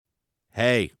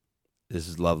Hey, this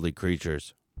is Lovely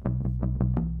Creatures.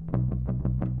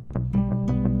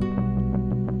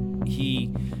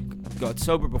 He got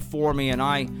sober before me, and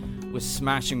I was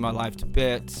smashing my life to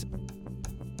bits.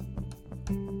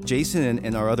 Jason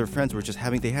and our other friends were just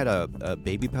they had a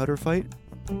baby powder fight,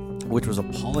 which was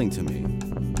appalling to me.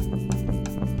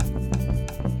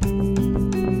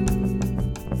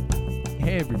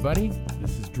 Hey everybody,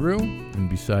 this is Drew, and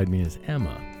beside me is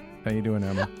Emma. How you doing,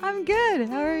 Emma? I'm good.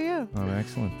 How are you? Oh,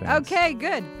 excellent, thanks. Okay,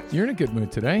 good. You're in a good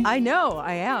mood today. I know,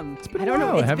 I am. It's been I a don't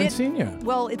while. know. I haven't seen you.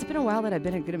 Well, it's been a while that I've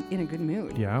been in a good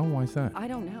mood. Yeah, why is that? I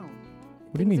don't know.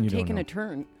 What do you mean you Things have don't taken know? a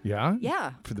turn. Yeah?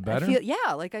 Yeah. For the better?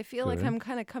 I feel like Good. I'm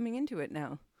kind of coming into it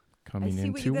now. Coming I see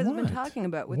into what you guys have been what? talking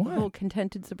about with What? the whole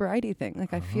contented sobriety thing.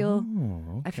 Like I feel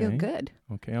okay. good.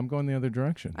 Okay, I'm going the other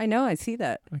direction. I know, I see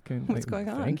that. Okay, What's going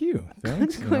on? Thank you. Thanks.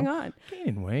 What's going on?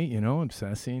 Gaining weight,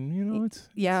 obsessing,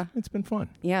 Yeah. it's been fun.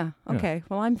 Yeah. Yeah. Okay.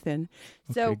 Well, I'm thin.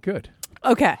 So Okay, good.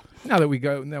 okay. Now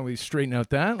we straighten out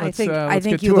that. Let's I let's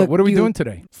think get you to it. look- What are we you- doing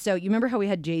today? So you remember how we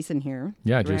had Jason here?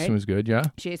 Yeah, Jason right? was good. Yeah.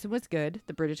 Jason was good,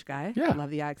 the British guy. Yeah. I love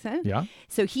the accent. Yeah.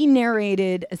 So he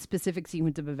narrated a specific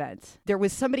sequence of events. There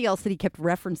was somebody else that he kept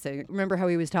referencing. Remember how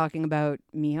he was talking about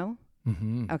Mio?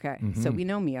 Mm-hmm. Okay, so Mhm. we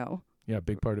know Mio. Yeah,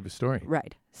 big part of his story.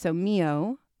 Right. So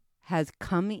Mio has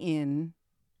come in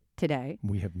today.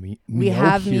 We have Mio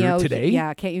have here Mio today.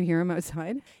 Yeah, can't you hear him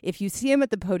outside? If you see him at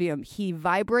the podium, he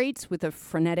vibrates with a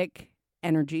frenetic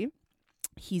energy.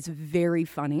 He's very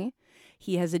funny.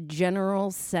 He has a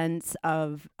general sense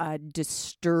of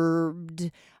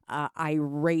disturbed,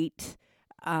 irate.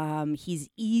 He's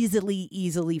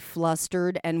easily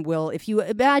flustered and will, if you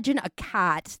imagine a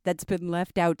cat that's been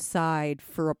left outside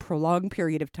for a prolonged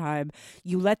period of time,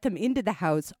 you let them into the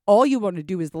house, all you want to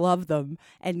do is love them,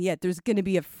 and yet there's going to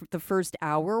be the first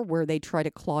hour where they try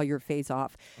to claw your face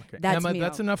off. Okay. That's Emma, Mio.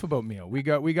 that's enough about Mio. We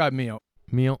got Mio.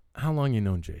 Mio, how long you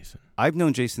known Jason? I've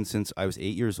known Jason since I was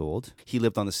 8 years old. He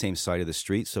lived on the same side of the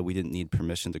street, so we didn't need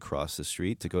permission to cross the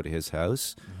street to go to his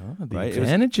house. Oh, the Right?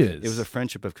 advantages. It was a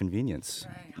friendship of convenience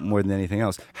more than anything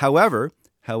else. However,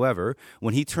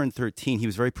 when he turned 13, he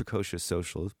was very precocious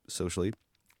socially.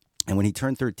 And when he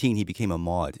turned 13, he became a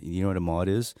mod. You know what a mod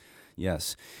is?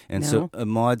 Yes. And so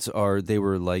mods they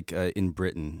were like in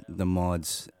Britain, the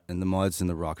mods and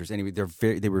the rockers. Anyway,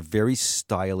 they were very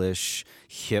stylish,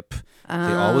 hip. They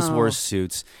always wore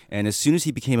suits. And as soon as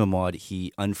he became a mod,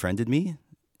 he unfriended me.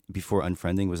 Before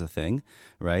unfriending was a thing,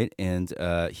 right? And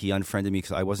he unfriended me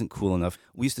because I wasn't cool enough.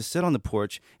 We used to sit on the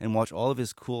porch and watch all of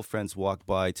his cool friends walk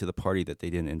by to the party that they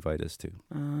didn't invite us to.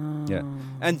 Yeah.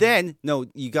 And then, no,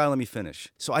 you got to let me finish.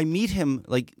 So I meet him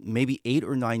like maybe 8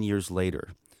 or 9 years later,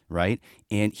 right?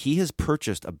 And he has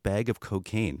purchased a bag of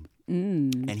cocaine.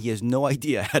 And he has no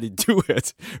idea how to do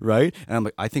it, right? And I'm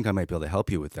like, I think I might be able to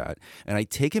help you with that. And I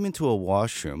take him into a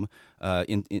washroom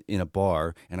in a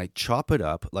bar, and I chop it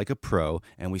up like a pro,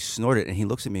 and we snort it. And he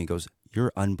looks at me and goes,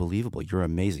 "You're unbelievable. You're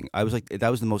amazing." I was like, that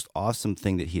was the most awesome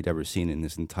thing that he'd ever seen in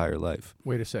his entire life.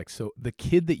 Wait a sec. So the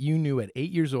kid that you knew at 8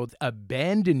 years old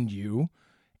abandoned you,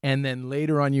 and then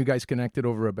later on you guys connected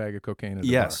over a bag of cocaine at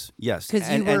the bar. Yes. Because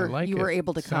you were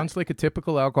able to Sounds like a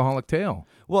typical alcoholic tale.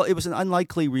 Well, it was an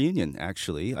unlikely reunion,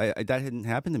 actually. That hadn't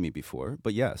happened to me before,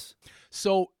 but yes.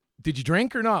 So did you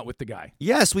drink or not with the guy?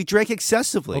 Yes, we drank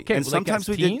excessively. Okay, and like sometimes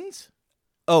as we did. teens?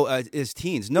 Oh, as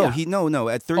teens. No, Yeah. no.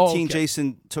 At 13, Oh, okay.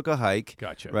 Jason took a hike.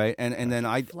 Gotcha. Right, and then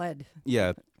I fled.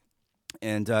 yeah,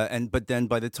 but then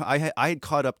by the time I had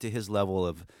caught up to his level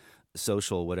of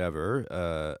social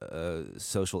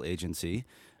social agency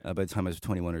by the time I was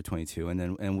 21 or 22,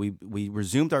 and we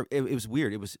resumed our. It was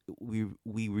weird. It was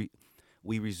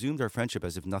we resumed our friendship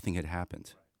as if nothing had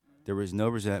happened. There was no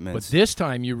resentment. But this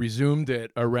time you resumed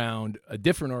it around a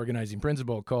different organizing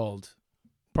principle called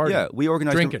party. Yeah, we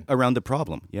organized Drinking. around the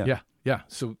problem. Yeah.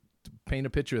 So paint a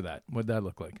picture of that. What'd that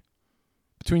look like?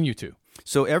 Between you two.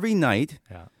 So every night,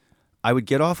 Yeah. I would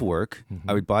get off work. Mhm.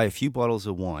 I would buy a few bottles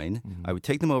of wine. Mhm. I would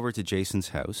take them over to Jason's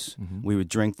house. Mhm. We would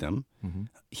drink them. Mm-hmm.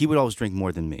 He would always drink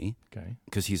more than me Okay.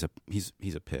 because he's a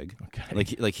pig.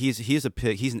 Okay. Like he's a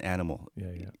pig. He's an animal.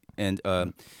 Yeah.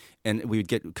 And we would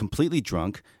get completely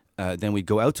drunk. Then we'd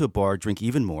go out to a bar, drink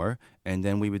even more, and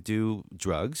then we would do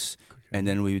drugs, and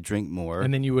then we would drink more.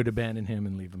 And then you would abandon him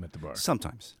and leave him at the bar.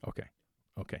 Sometimes. Okay.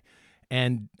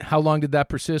 And how long did that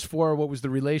persist for? What was the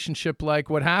relationship like?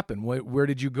 What happened? Where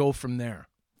did you go from there?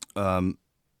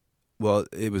 Well,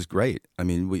 it was great. I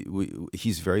mean,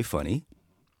 he's very funny,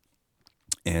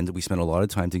 and we spent a lot of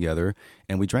time together,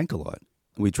 and we drank a lot.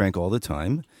 We drank all the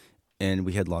time, and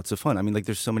we had lots of fun. I mean, like,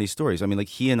 there's so many stories. I mean, like,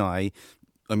 he and I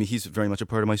mean, he's very much a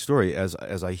part of my story. As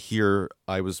I hear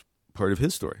I was part of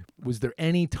his story. Was there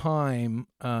any time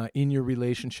in your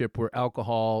relationship where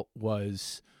alcohol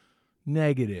was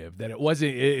negative, that it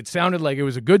wasn't, it sounded like it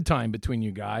was a good time between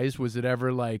you guys? Was it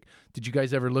ever like, did you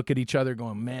guys ever look at each other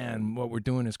going, man, what we're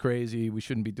doing is crazy, we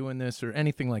shouldn't be doing this, or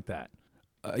anything like that?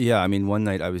 Yeah, I mean, one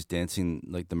night I was dancing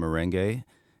like the merengue,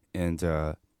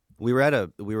 and we were at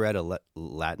a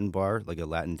Latin bar, like a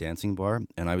Latin dancing bar,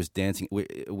 and I was dancing.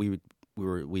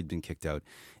 We'd been kicked out,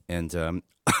 and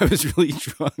I was really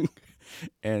drunk,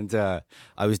 and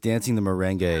I was dancing the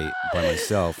merengue by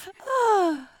myself.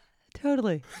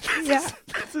 Totally. Yeah.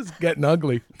 This is getting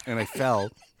ugly. And I fell.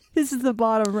 This is the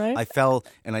bottom, right? I fell,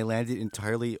 and I landed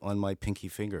entirely on my pinky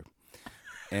finger,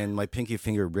 and my pinky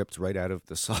finger ripped right out of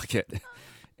the socket.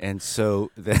 And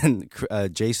so then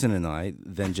Jason and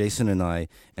I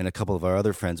and a couple of our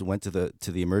other friends went to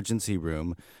the emergency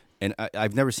room, and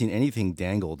I've never seen anything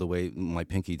dangle the way my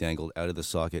pinky dangled out of the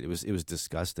socket. It was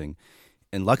disgusting,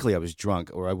 and luckily I was drunk,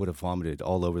 or I would have vomited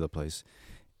all over the place.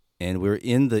 And we're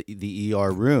in the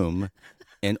ER room,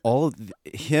 and all of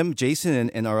him, Jason,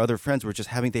 and our other friends were just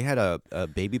they had a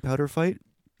baby powder fight,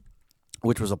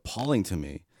 which was appalling to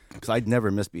me. Because I'd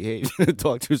never misbehaved in a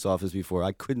doctor's office before.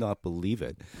 I could not believe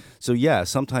it. So, yeah,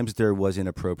 sometimes there was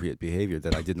inappropriate behavior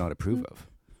that I did not approve of.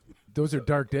 Those are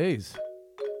dark days.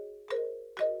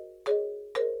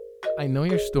 I know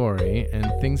your story, and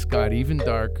things got even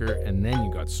darker, and then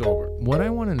you got sober. What I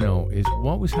want to know is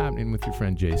what was happening with your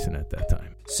friend Jason at that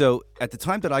time? So at the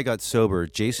time that I got sober,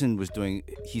 Jason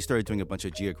started doing a bunch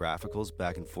of geographicals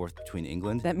back and forth between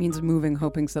England. That means moving,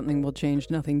 hoping something will change.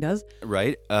 Nothing does.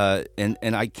 Right. And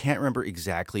I can't remember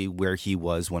exactly where he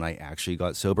was when I actually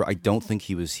got sober. I don't think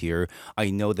he was here. I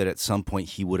know that at some point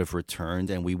he would have returned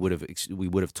and we would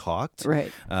have talked.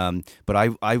 Right. But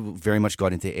I very much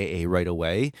got into AA right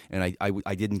away, and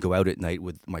I didn't go out at night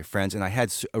with my friends, and I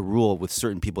had a rule with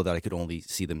certain people that I could only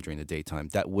see them during the daytime.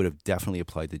 That would have definitely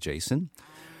applied to Jason.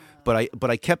 But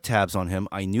I kept tabs on him.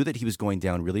 I knew that he was going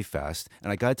down really fast.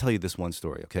 And I got to tell you this one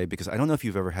story, okay? Because I don't know if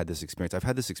you've ever had this experience. I've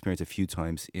had this experience a few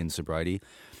times in sobriety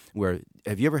where,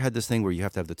 have you ever had this thing where you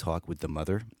have to have the talk with the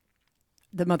mother?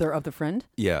 The mother of the friend?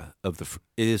 Yeah.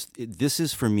 This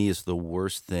is for me is the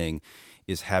worst thing,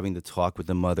 is having to talk with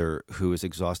the mother who is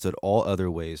exhausted all other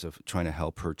ways of trying to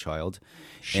help her child.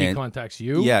 She contacts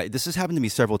you? Yeah, this has happened to me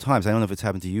several times. I don't know if it's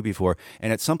happened to you before.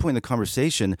 And at some point in the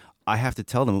conversation, I have to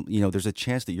tell them, there's a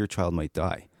chance that your child might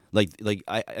die.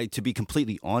 I to be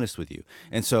completely honest with you.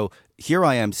 And so here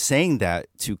I am saying that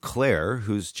to Claire,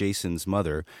 who's Jason's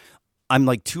mother. I'm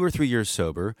like 2 or 3 years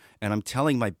sober, and I'm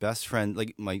telling my best friend,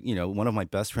 one of my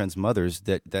best friend's mothers,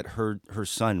 that her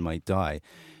son might die.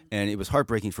 And it was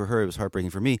heartbreaking for her. It was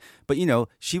heartbreaking for me. But,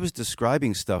 she was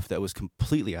describing stuff that was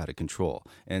completely out of control.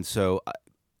 And so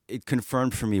it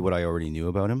confirmed for me what I already knew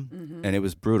about him. Mm-hmm. And it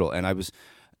was brutal. And I was,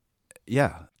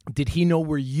 yeah. Did he know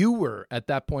where you were at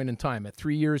that point in time? At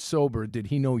 3 years sober, did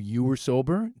he know you were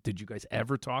sober? Did you guys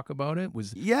ever talk about it?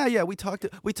 Yeah, we talked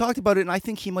about it, and I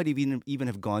think he might have even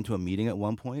have gone to a meeting at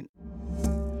one point.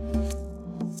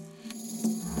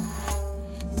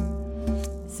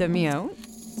 So, Mio,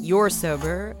 you're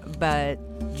sober, but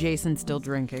Jason's still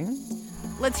drinking.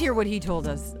 Let's hear what he told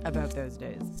us about those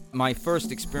days. My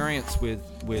first experience with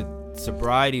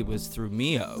sobriety was through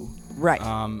Mio. Right.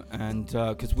 And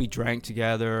because we drank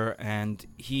together, and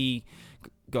he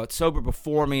got sober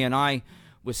before me, and I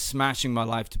was smashing my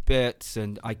life to bits,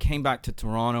 and I came back to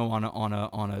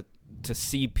Toronto to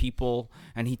see people,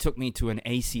 and he took me to an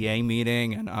ACA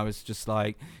meeting, and I was just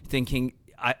like thinking,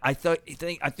 I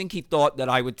think he thought that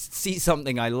I would see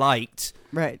something I liked,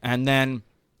 right, and then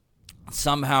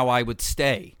somehow I would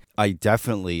stay. I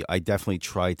definitely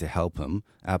tried to help him,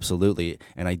 absolutely,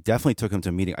 and I definitely took him to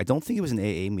a meeting. I don't think it was an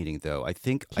AA meeting, though. I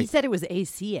think he said it was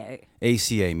ACA.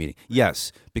 ACA meeting,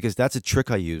 yes, because that's a trick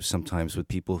I use sometimes with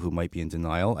people who might be in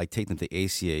denial. I take them to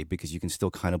ACA because you can still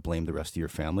kind of blame the rest of your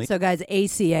family. So, guys,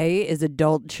 ACA is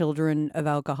Adult Children of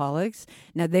Alcoholics.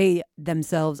 Now, they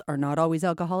themselves are not always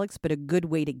alcoholics, but a good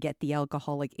way to get the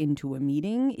alcoholic into a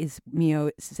meeting is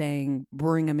Mio saying,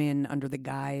 bring them in under the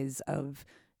guise of,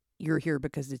 you're here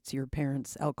because it's your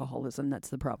parents' alcoholism. That's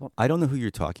the problem. I don't know who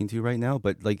you're talking to right now,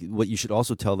 but what you should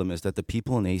also tell them is that the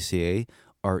people in ACA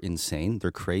are insane.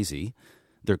 They're crazy.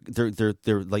 They're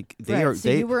like they right, are.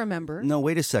 So you were a member. No,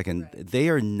 wait a second. Right. They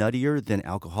are nuttier than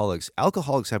alcoholics.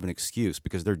 Alcoholics have an excuse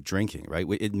because they're drinking. Right,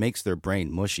 it makes their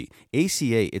brain mushy.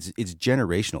 ACA, it's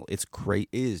generational. It's great.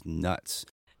 It is nuts.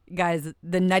 Guys,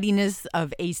 the nuttiness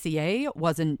of ACA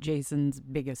wasn't Jason's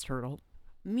biggest hurdle.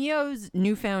 Mio's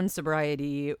newfound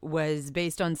sobriety was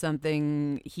based on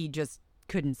something he just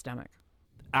couldn't stomach.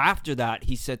 after that,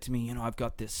 he said to me, you know, I've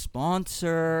got this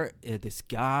sponsor, this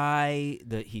guy,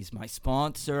 that he's my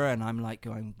sponsor. And I'm like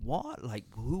going, what? Like,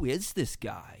 who is this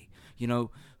guy? You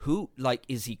know, who, like,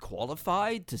 is he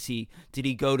qualified? Did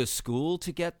he go to school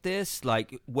to get this?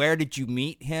 Like, where did you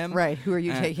meet him? Right. Who are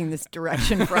you taking this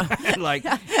direction from? Like,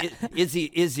 is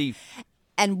he?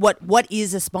 And what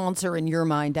is a sponsor in your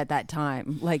mind at that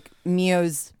time? Like,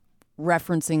 Mio's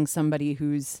referencing somebody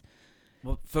who's...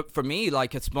 Well, for me,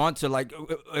 like, a sponsor, like,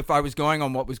 if I was going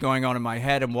on what was going on in my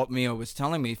head and what Mio was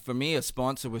telling me, for me, a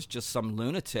sponsor was just some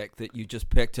lunatic that you just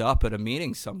picked up at a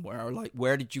meeting somewhere. Or, like,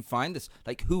 where did you find this?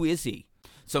 Like, who is he?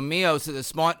 So Mio, so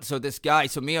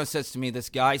Mio says to me, this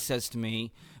guy says to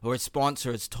me, or his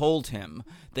sponsor has told him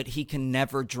that he can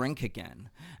never drink again.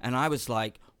 And I was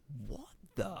like, what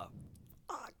the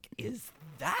fuck is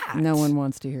that? No one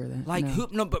wants to hear that. Like,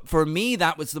 no. but for me,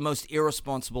 that was the most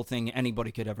irresponsible thing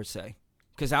anybody could ever say.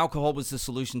 Because alcohol was the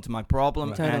solution to my problem,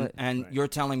 Right. Totally. and you're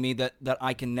telling me that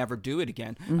I can never do it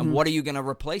again. Mm-hmm. And what are you going to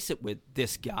replace it with?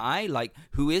 This guy? Like,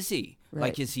 who is he? Right.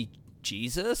 Like, is he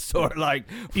Jesus? Or like...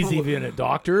 Is he even a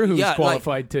doctor who's Yeah,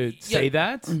 qualified to say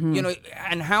that? Mm-hmm. You know,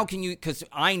 and how can you... Because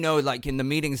I know, like, in the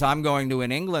meetings I'm going to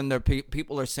in England, there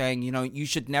people are saying, you know, you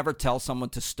should never tell someone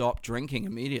to stop drinking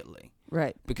immediately.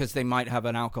 Right. Because they might have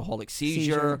an alcoholic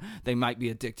seizure. They might be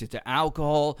addicted to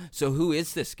alcohol. So who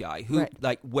is this guy?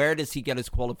 Like, where does he get his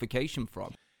qualification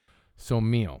from? So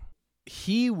Mio,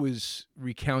 he was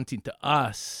recounting to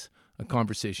us a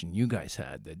conversation you guys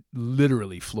had that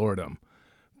literally floored him,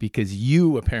 because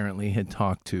you apparently had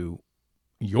talked to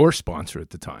your sponsor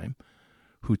at the time,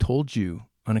 who told you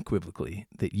unequivocally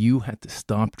that you had to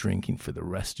stop drinking for the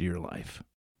rest of your life.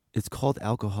 It's called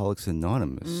Alcoholics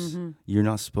Anonymous. Mm-hmm. You're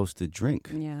not supposed to drink.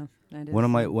 Yeah, that is What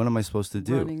am I supposed to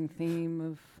do? running theme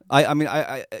of... I mean,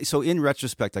 so in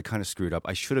retrospect, I kind of screwed up.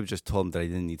 I should have just told them that I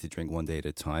didn't need to drink one day at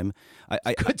a time.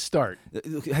 Good start.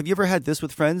 Have you ever had this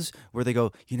with friends where they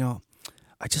go, you know,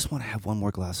 I just want to have one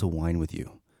more glass of wine with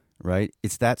you, right?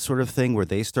 It's that sort of thing where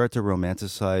they start to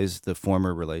romanticize the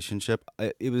former relationship.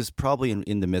 It was probably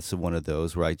in the midst of one of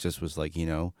those where I just was like, you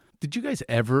know. Did you guys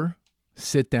ever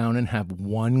sit down and have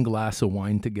one glass of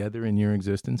wine together in your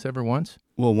existence ever once?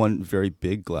 Well, one very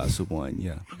big glass of wine,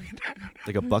 yeah.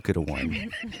 Like a bucket of wine.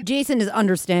 Jason is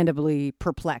understandably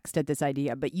perplexed at this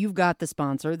idea, but you've got the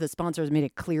sponsor. The sponsor has made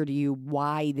it clear to you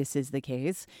why this is the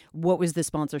case. What was the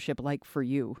sponsorship like for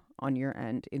you on your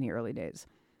end in the early days?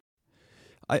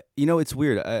 It's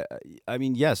weird. I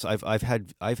mean, yes, I've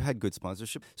had good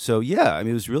sponsorship. So yeah, I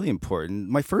mean, it was really important.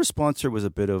 My first sponsor was a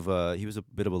bit of a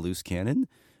loose cannon.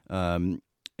 And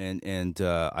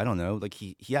I don't know, like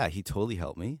he totally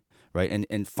helped me. Right.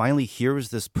 And finally, here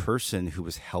was this person who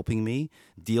was helping me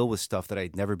deal with stuff that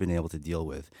I'd never been able to deal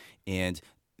with. And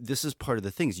this is part of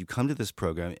the things. You come to this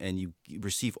program and you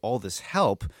receive all this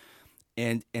help.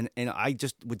 And I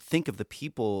just would think of the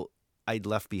people I'd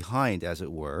left behind, as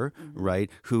it were, right,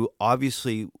 who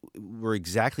obviously were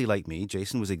exactly like me.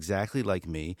 Jason was exactly like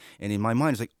me. And in my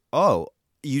mind, it's like, oh,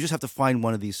 you just have to find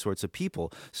one of these sorts of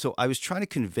people. So I was trying to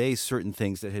convey certain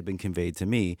things that had been conveyed to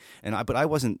me, but I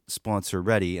wasn't sponsor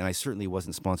ready, and I certainly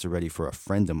wasn't sponsor ready for a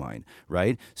friend of mine,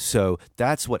 right? So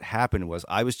that's what happened. Was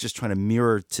I was just trying to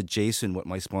mirror to Jason what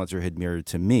my sponsor had mirrored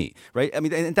to me, right? I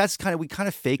mean, and that's we kind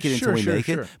of fake it until we make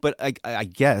it, but I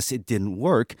guess it didn't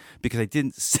work because I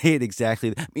didn't say it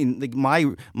exactly. I mean, like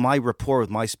my rapport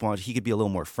with my sponsor, he could be a little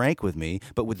more frank with me,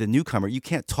 but with the newcomer, you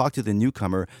can't talk to the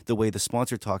newcomer the way the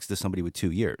sponsor talks to somebody with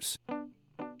 2 years.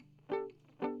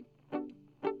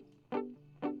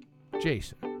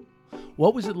 Jason,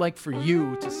 what was it like for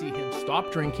you to see him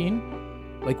stop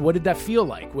drinking? Like, what did that feel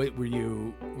like? Were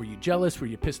you jealous? Were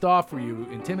you pissed off? Were you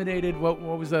intimidated? What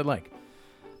was that like?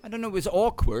 I don't know. It was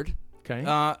awkward. Okay.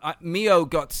 Mio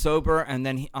got sober, and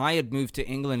then I had moved to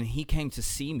England, and he came to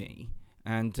see me.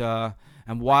 And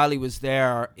while he was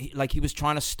there, he was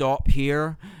trying to stop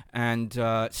here and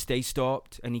stay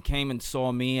stopped. And he came and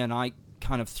saw me, and I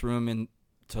kind of threw him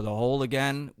into the hole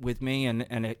again with me, and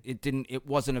it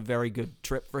wasn't a very good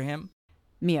trip for him.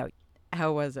 Mio,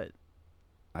 how was it?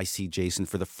 I see Jason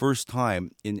for the first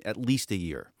time in at least a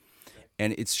year,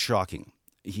 and it's shocking.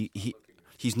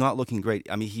 He's not looking great.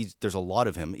 I mean, there's a lot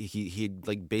of him. He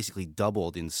like basically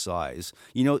doubled in size.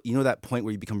 You know that point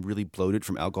where you become really bloated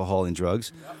from alcohol and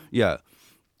drugs? Yeah.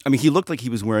 I mean, he looked like he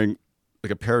was wearing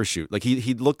like a parachute. Like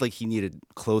he looked like he needed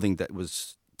clothing that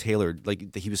was tailored.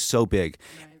 Like he was so big,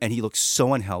 and he looked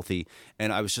so unhealthy.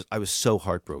 And I was so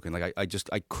heartbroken. Like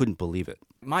I couldn't believe it.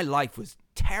 My life was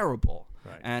terrible,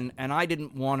 and I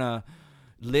didn't want to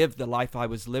live the life I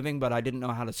was living, but I didn't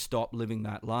know how to stop living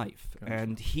that life. Gotcha.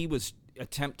 And he was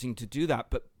attempting to do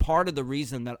that. But part of the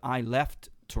reason that I left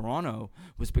Toronto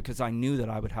was because I knew that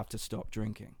I would have to stop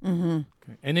drinking.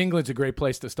 Okay. And England's a great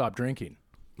place to stop drinking.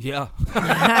 Yeah.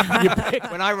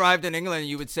 When I arrived in England,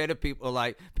 you would say to people,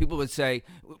 like, people would say,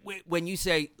 when you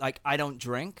say, like, I don't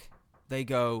drink, they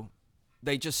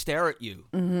just stare at you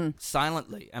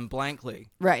silently and blankly.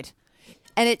 Right.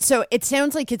 And it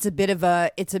sounds like it's a bit of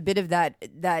that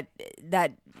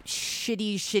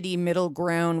shitty middle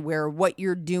ground where what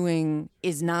you're doing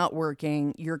is not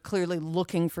working. You're clearly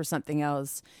looking for something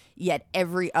else, yet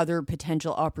every other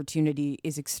potential opportunity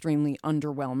is extremely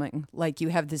underwhelming. Like, you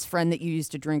have this friend that you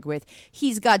used to drink with.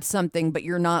 He's got something, but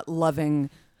you're not loving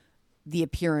the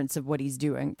appearance of what he's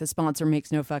doing. The sponsor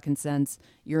makes no fucking sense.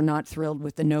 You're not thrilled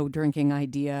with the no drinking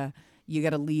idea. You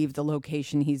got to leave the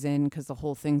location he's in because the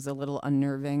whole thing's a little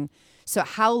unnerving. So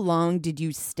how long did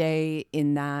you stay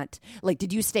in that? Like,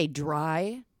 did you stay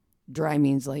dry? Dry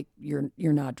means like you're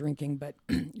not drinking, but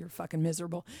you're fucking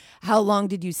miserable. How long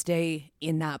did you stay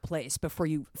in that place before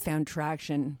you found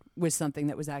traction with something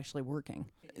that was actually working?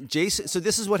 Jason, so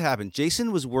this is what happened.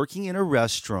 Jason was working in a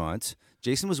restaurant.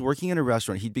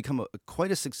 He'd become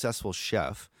quite a successful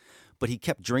chef, but he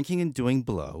kept drinking and doing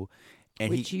blow.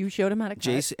 And you showed him how to cut.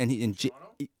 Jason,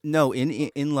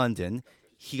 in London,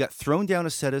 he got thrown down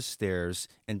a set of stairs,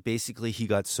 and basically he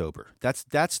got sober. That's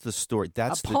the story.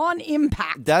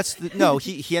 Impact.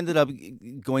 He ended up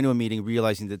going to a meeting,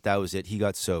 realizing that was it. He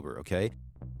got sober. Okay.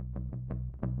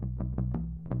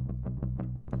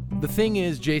 The thing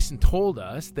is, Jason told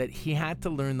us that he had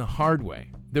to learn the hard way.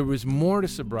 There was more to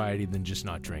sobriety than just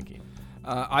not drinking.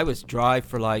 I was dry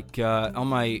for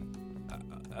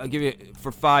I'll give you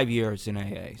for 5 years in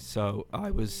AA. So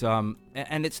I was, and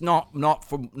it's not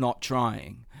for not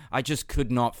trying. I just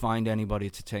could not find anybody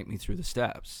to take me through the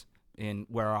steps in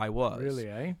where I was. Really,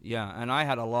 eh? Yeah, and I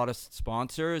had a lot of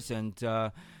sponsors, and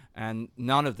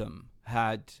none of them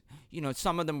had.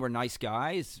 Some of them were nice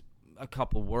guys, a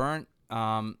couple weren't,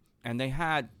 and they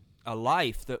had a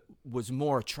life that was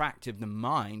more attractive than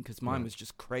mine because mine was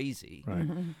just crazy. Right.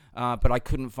 But I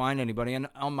couldn't find anybody, and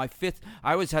on my fifth,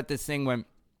 I always had this thing when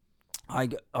I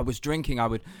was drinking, I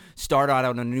would start out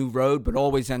on a new road, but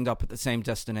always end up at the same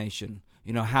destination.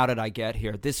 How did I get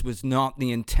here? This was not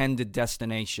the intended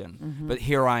destination, but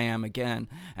here I am again.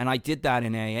 And I did that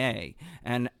in AA.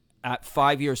 And at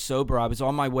 5 years sober, I was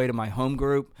on my way to my home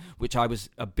group, which I was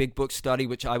a big book study,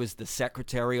 which I was the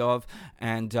secretary of.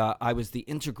 And I was the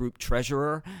intergroup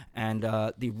treasurer and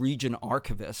the region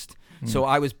archivist. So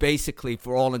I was basically,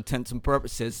 for all intents and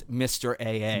purposes, Mr.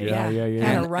 AA. Yeah.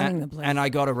 Kind of running the place. And I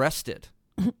got arrested.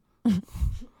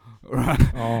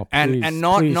 Oh, and please,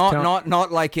 not please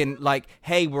not like in like,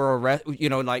 hey, we're arrested.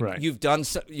 Right. You've done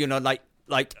so,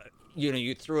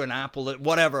 you threw an apple at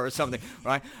whatever or something,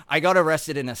 right? I got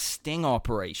arrested in a sting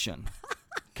operation.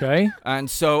 Okay. And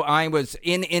so I was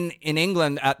in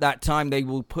England at that time. They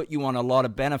will put you on a lot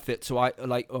of benefits. So I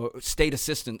state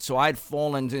assistance. So I had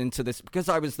fallen into this because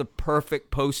I was the perfect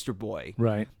poster boy.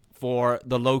 Right. For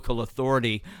the local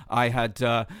authority. I had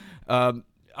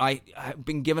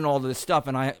been given all of this stuff,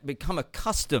 and I had become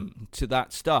accustomed to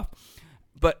that stuff.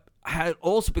 But I had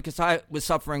also, because I was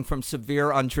suffering from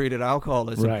severe untreated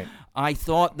alcoholism, right. I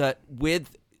thought that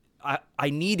I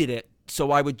needed it,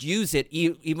 so I would use it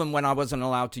even when I wasn't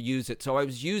allowed to use it. So I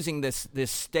was using this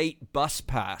state bus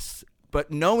pass,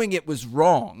 but knowing it was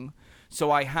wrong, so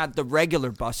I had the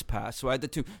regular bus pass. So I had the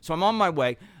two. So I'm on my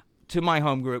way to my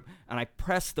home group, and I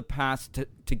press the pass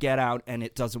to get out, and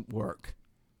it doesn't work.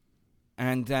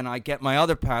 And then I get my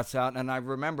other pass out, and I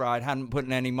remember I hadn't put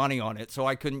any money on it, so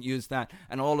I couldn't use that.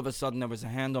 And all of a sudden, there was a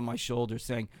hand on my shoulder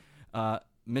saying,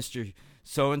 Mr.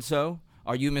 So-and-so,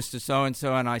 are you Mr.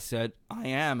 So-and-so? And I said, I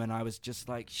am. And I was just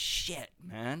like, shit,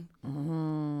 man.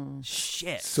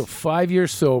 Shit. So 5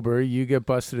 years sober, you get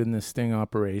busted in this sting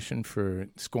operation for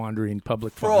squandering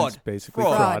public funds, basically.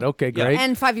 Fraud. Okay, great.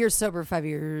 And 5 years sober, 5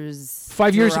 years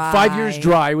 5 years, 5 years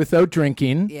dry without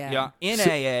drinking. Yeah. In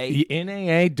AA. In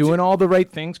AA, doing all the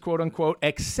right things, quote unquote,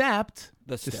 except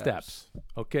the steps.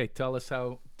 Okay, tell us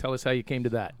how you came to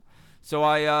that. So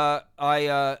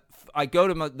I go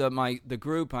to the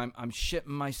group. I'm shitting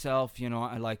myself.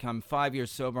 I'm 5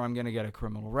 years sober. I'm gonna get a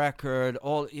criminal record.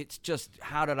 It's just,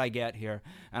 how did I get here?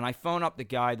 And I phone up the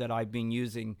guy that I've been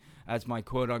using as my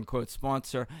quote unquote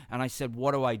sponsor, and I said,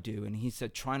 what do I do? And he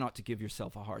said, try not to give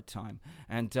yourself a hard time.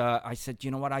 And I said, you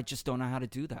know what? I just don't know how to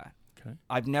do that. Okay.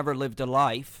 I've never lived a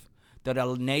life that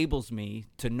enables me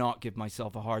to not give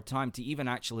myself a hard time, to even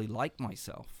actually like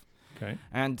myself. Okay.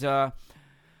 And so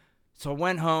I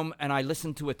went home and I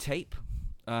listened to a tape,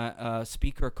 a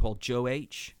speaker called Joe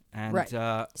H. And Right.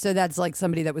 So that's like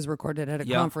somebody that was recorded at a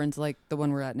Yeah. conference like the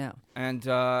one we're at now. And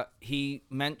he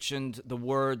mentioned the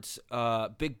words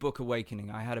Big Book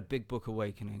Awakening. I had a Big Book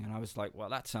Awakening. And I was like, well,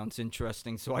 that sounds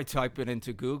interesting. So I type it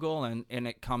into Google, and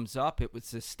it comes up. It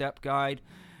was this step guide.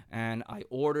 And I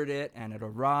ordered it, and it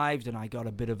arrived, and I got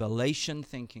a bit of elation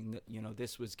thinking that,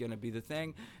 this was going to be the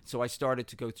thing. So I started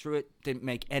to go through it. Didn't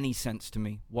make any sense to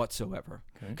me whatsoever.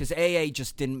 Because AA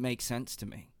just didn't make sense to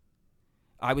me.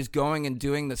 I was going and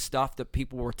doing the stuff that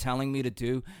people were telling me to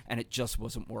do, and it just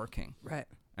wasn't working. Right.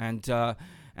 And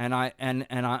I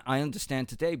understand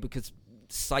today, because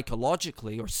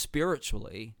psychologically or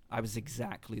spiritually, I was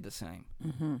exactly the same.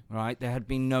 Right? There had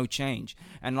been no change.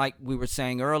 And like we were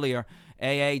saying earlier,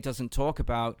 AA doesn't talk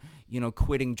about,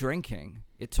 quitting drinking.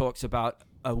 It talks about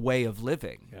a way of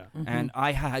living. Yeah. And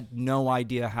I had no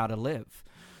idea how to live.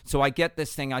 So I get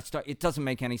this thing. It doesn't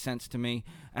make any sense to me.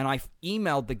 And I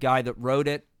emailed the guy that wrote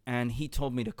it, and he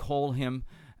told me to call him.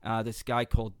 This guy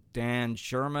called Dan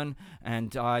Sherman,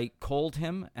 and I called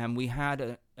him, and we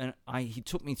had he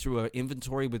took me through an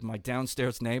inventory with my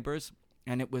downstairs neighbors,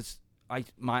 and it was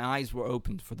my eyes were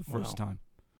opened for the first time.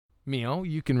 Mio,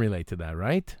 you can relate to that,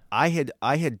 right? I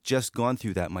had just gone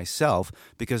through that myself,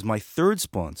 because my third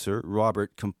sponsor,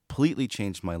 Robert, completely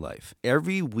changed my life.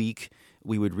 Every week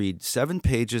we would read 7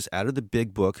 pages out of the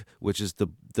big book, which is the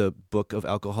book of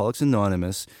Alcoholics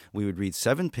Anonymous. We would read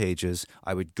 7 pages.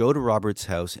 I would go to Robert's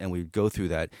house, and we would go through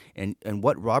that. And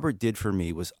what Robert did for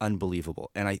me was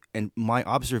unbelievable. And my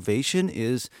observation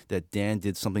is that Dan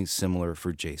did something similar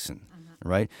for Jason.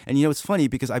 Right? And it's funny,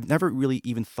 because I've never really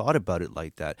even thought about it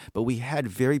like that, but we had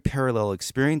very parallel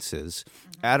experiences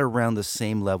at around the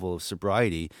same level of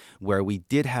sobriety, where we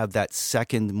did have that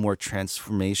second, more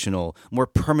transformational, more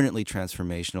permanently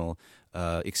transformational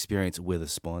experience with a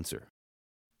sponsor.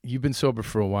 You've been sober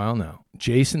for a while now.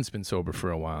 Jason's been sober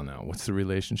for a while now. What's the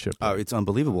relationship? It's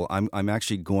unbelievable. I'm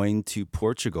actually going to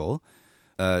Portugal.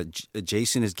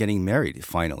 Jason is getting married,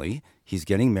 finally. He's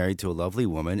getting married to a lovely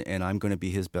woman, and I'm going to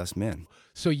be his best man.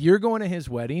 So you're going to his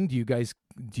wedding. Do you guys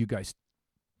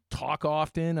talk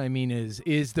often? I mean,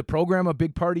 is the program a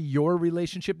big part of your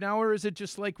relationship now, or is it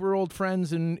just like we're old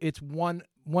friends and it's one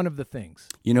of the things?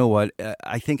 You know what?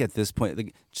 I think at this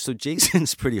point, so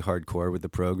Jason's pretty hardcore with the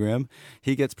program.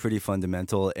 He gets pretty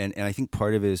fundamental, and I think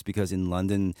part of it is because in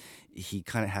London, he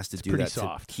kind of has to do that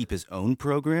soft to keep his own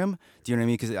program. Do you know what I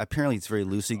mean? Because apparently it's very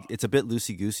loosey. It's a bit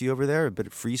loosey-goosey over there, a bit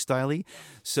freestyly.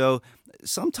 So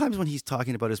sometimes when he's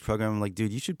talking about his program, I'm like,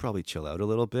 dude, you should probably chill out a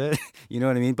little bit. You know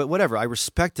what I mean? But whatever. I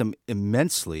respect him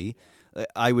immensely.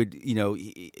 I would,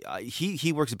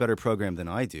 he works a better program than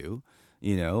I do,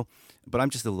 but I'm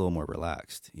just a little more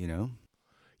relaxed, You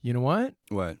know what?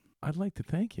 What? I'd like to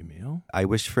thank you, Mio. I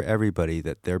wish for everybody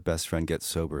that their best friend gets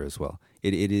sober as well.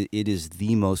 It is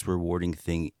the most rewarding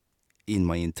thing in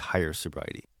my entire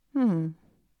sobriety.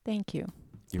 Thank you.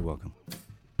 You're welcome.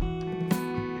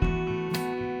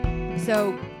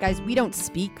 So, guys, we don't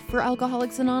speak for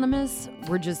Alcoholics Anonymous.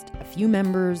 We're just a few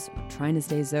members trying to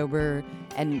stay sober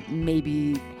and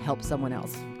maybe help someone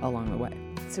else along the way.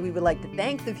 So we would like to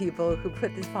thank the people who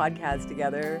put this podcast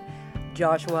together: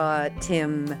 Joshua,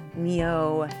 Tim,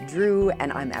 Mio, Drew,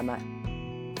 and I'm Emma.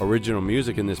 Original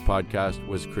music in this podcast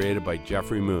was created by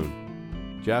Jeffrey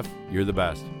Moon. Jeff, you're the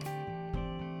best.